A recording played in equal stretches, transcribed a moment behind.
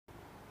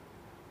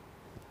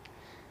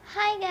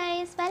Hi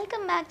guys,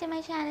 welcome back to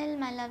my channel,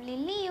 my lovely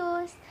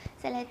Leos.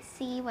 So let's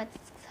see what's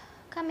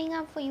coming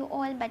up for you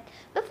all. But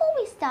before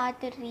we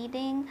start the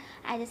reading,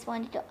 I just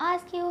wanted to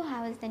ask you,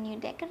 how is the new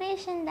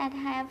decoration that I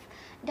have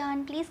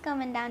done? Please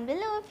comment down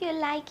below if you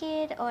like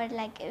it, or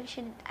like if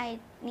should I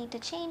need to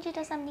change it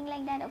or something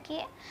like that,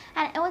 okay?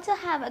 And I also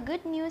have a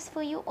good news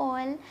for you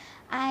all.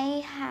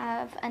 I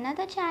have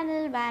another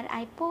channel where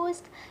I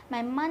post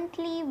my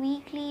monthly,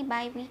 weekly,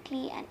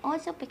 bi-weekly and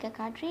also pick a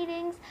card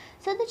readings.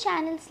 So the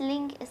channel's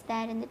link is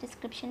there in the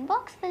description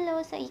box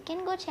below, so you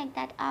can go check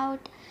that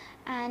out.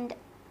 And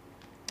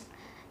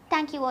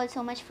thank you all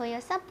so much for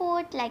your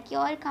support. Like,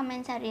 your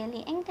comments are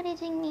really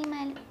encouraging me,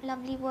 my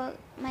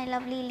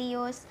lovely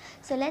Leos.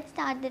 So let's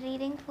start the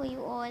reading for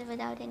you all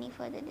without any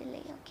further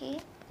delay, okay?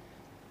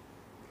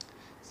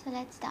 So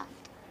let's start.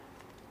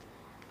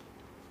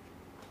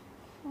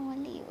 For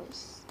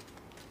Leos.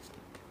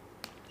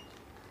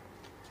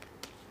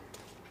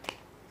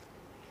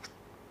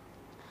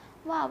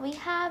 Wow, we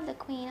have the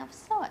Queen of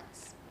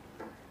Swords.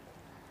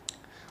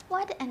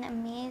 What an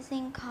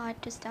amazing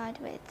card to start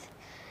with.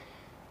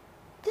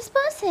 This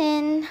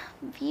person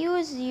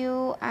views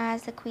you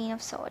as the Queen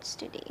of Swords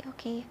today,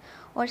 okay?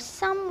 Or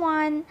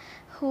someone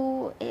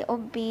who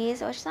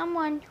obeys, or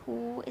someone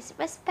who is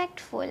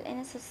respectful in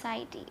a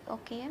society,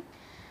 okay?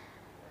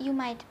 You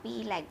might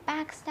be like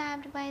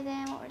backstabbed by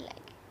them, or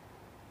like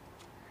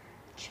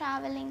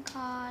traveling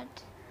card.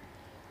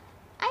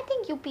 I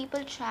think you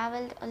people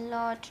traveled a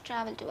lot,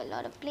 traveled to a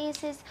lot of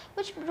places,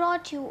 which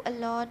brought you a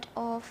lot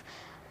of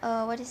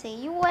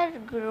you were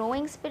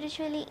growing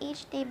spiritually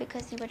each day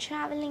because you were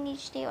traveling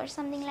each day or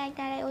something like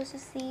that. I also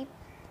see.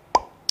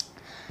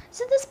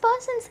 So this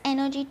person's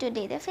energy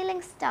today, they're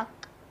feeling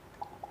stuck.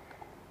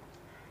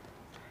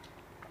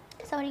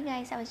 Sorry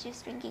guys, I was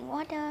just drinking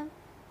water.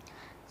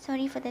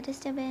 Sorry for the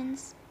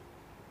disturbance.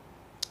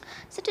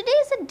 So today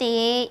is a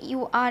day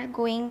you are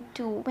going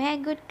to wear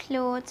good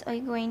clothes, or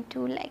you're going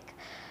to like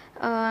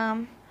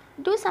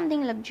do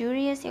something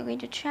luxurious. You're going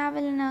to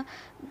travel in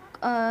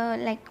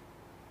a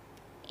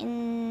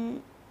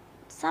in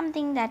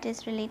something that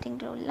is relating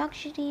to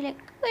luxury, like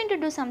you're going to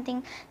do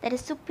something that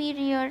is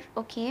superior,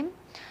 okay?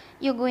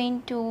 You're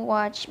going to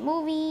watch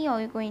movie, or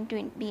you're going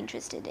to be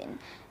interested in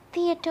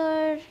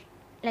theater,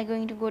 like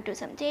going to go to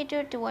some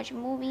theater to watch a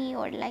movie,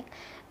 or like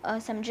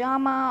some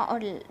drama,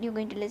 or you're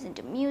going to listen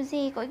to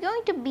music, or you're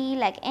going to be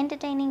like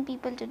entertaining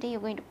people today.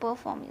 You're going to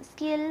perform your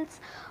skills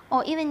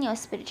or even your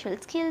spiritual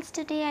skills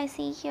today, I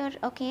see here,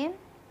 okay?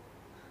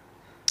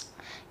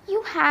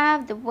 You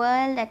have the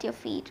world at your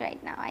feet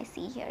right now, I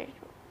see here,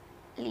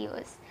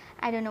 Leos.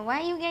 I don't know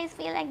why you guys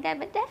feel like that,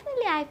 but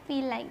definitely I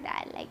feel like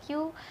that. Like,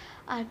 you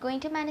are going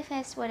to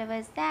manifest whatever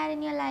is there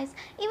in your lives.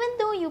 Even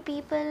though you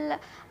people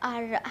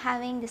are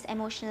having this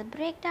emotional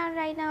breakdown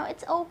right now,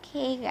 it's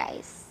okay,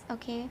 guys,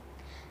 okay?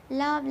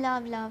 Love,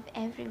 love, love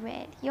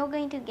everywhere. You're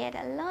going to get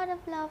a lot of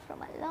love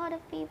from a lot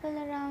of people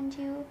around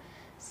you.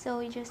 So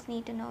you just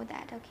need to know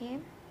that, okay?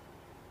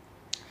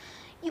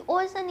 You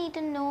also need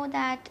to know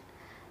that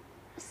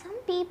some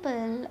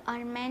people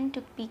are meant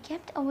to be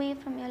kept away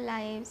from your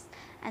lives,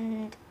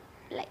 and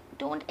like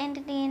don't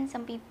entertain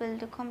some people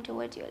to come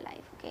towards your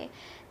life, okay?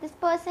 This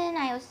person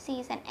I also see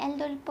is an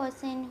elderly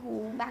person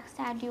who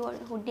backstabbed you, or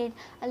who did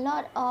a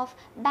lot of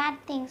bad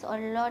things or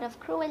a lot of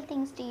cruel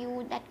things to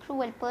you. That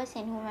cruel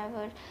person,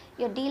 whomever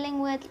you're dealing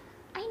with,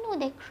 I know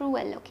they're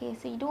cruel, okay?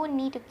 So you don't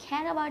need to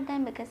care about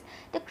them, because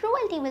the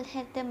cruelty will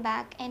hit them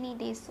back any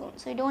day soon.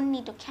 So you don't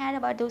need to care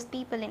about those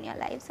people in your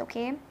lives,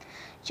 okay?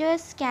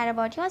 Just care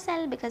about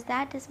yourself, because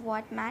that is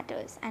what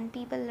matters, and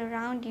people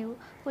around you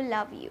who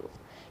love you.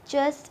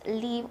 Just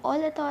leave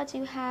all the thoughts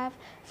you have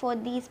for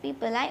these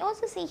people. I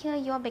also see here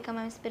you're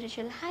becoming a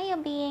spiritual higher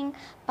being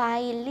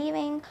by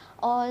leaving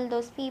all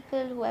those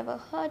people who ever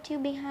hurt you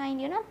behind.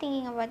 You're not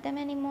thinking about them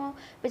anymore,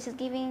 which is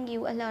giving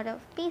you a lot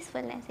of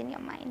peacefulness in your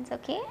minds,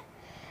 okay?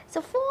 So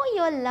for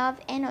your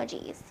love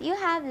energies, you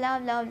have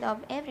love, love,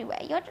 love everywhere.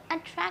 You're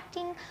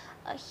attracting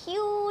a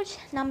huge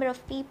number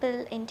of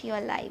people into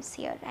your lives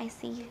here. I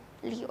see,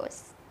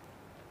 Leos.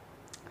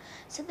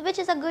 So which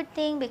is a good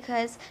thing,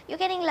 because you're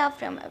getting love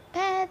from your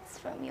pets,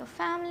 from your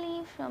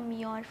family, from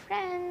your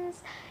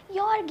friends.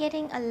 You're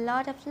getting a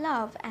lot of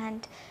love,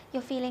 and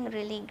you're feeling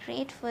really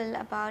grateful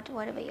about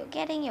whatever you're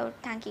getting. You're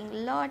thanking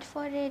Lord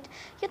for it.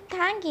 You're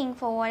thanking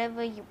for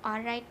whatever you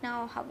are right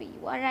now, how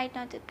you are right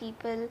now, to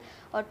people,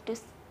 or to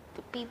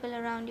people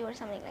around you, or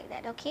something like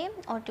that, okay?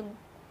 Or to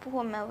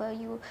whomever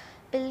you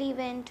believe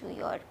in, to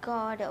your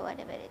God, or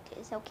whatever it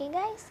is, okay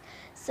guys?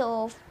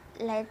 So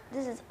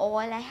this is all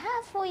I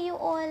have for you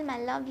all, my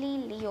lovely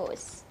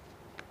Leos.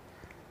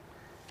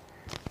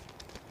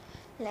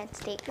 Let's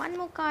take one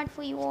more card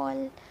for you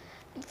all.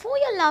 For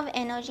your love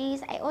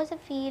energies, I also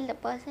feel the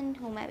person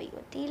whomever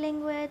you're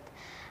dealing with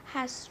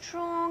has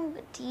strong,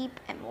 deep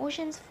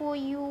emotions for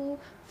you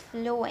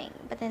flowing,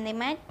 but then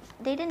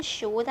they didn't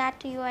show that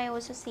to you. I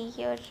also see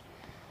here,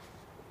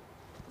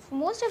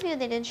 most of you,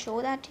 they didn't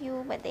show that to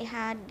you, but they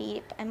had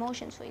deep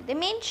emotions for you. They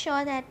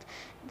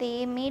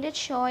made it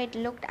sure it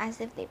looked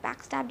as if they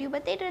backstabbed you,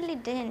 but they really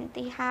didn't.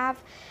 They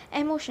have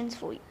emotions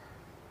for you.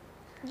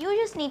 You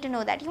just need to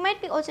know that. You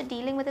might be also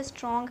dealing with a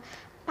strong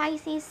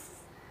Pisces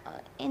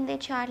in their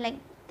chart, like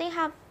they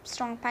have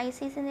strong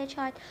Pisces in their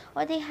chart,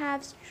 or they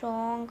have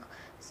strong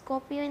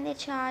Scorpio in their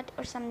chart,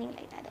 or something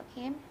like that.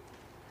 Okay,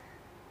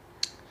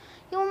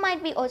 you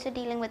might be also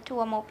dealing with 2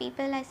 or more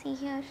people, I see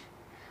here.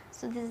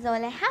 So this is all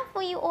I have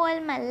for you all,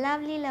 my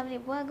lovely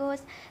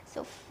Virgos.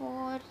 So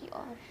for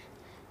your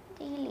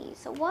daily,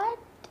 so what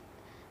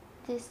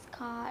this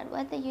card,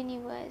 what the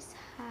universe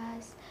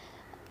has,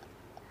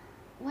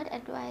 what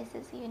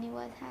advices the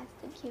universe has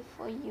to give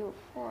for you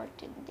for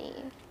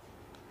today?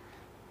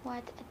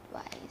 What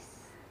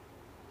advice?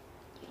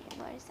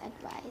 Universe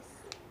advice.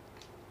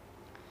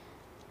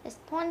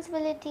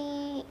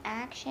 Responsibility,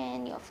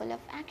 action. You're full of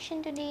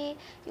action today.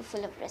 You're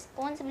full of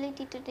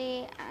responsibility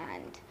today,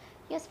 and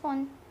your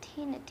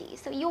spontaneity.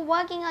 So you're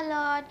working a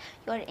lot.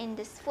 You're in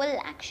this full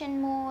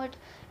action mode.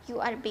 You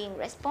are being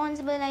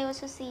responsible, I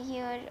also see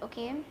here.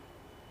 Okay,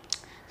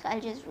 so I'll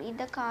just read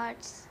the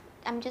cards.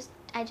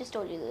 I just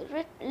told you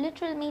the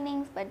literal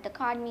meanings, but the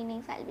card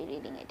meanings I'll be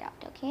reading it out.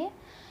 Okay,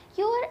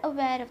 you are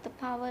aware of the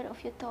power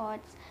of your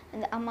thoughts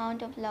and the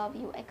amount of love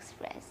you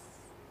express.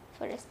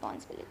 For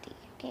responsibility.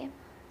 Okay,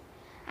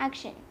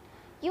 action.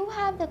 You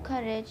have the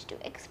courage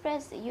to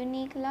express the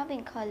unique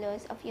loving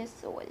colors of your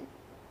soul.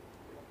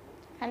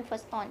 And for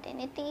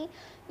spontaneity,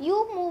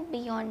 you move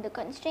beyond the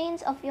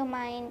constraints of your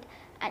mind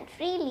and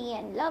freely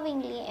and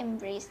lovingly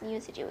embrace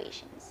new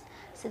situations.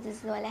 So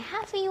this is all I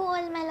have for you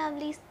all, my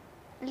lovely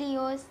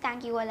Leos.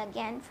 Thank you all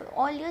again for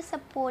all your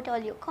support, all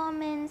your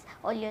comments,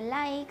 all your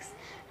likes,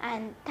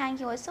 and thank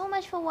you all so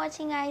much for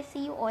watching. I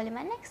see you all in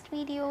my next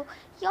video.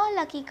 Your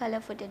lucky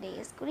color for today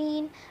is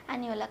green,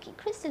 and your lucky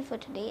crystal for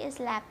today is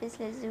lapis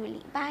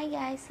lazuli. Bye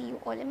guys, see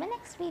you all in my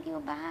next video.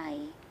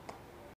 Bye.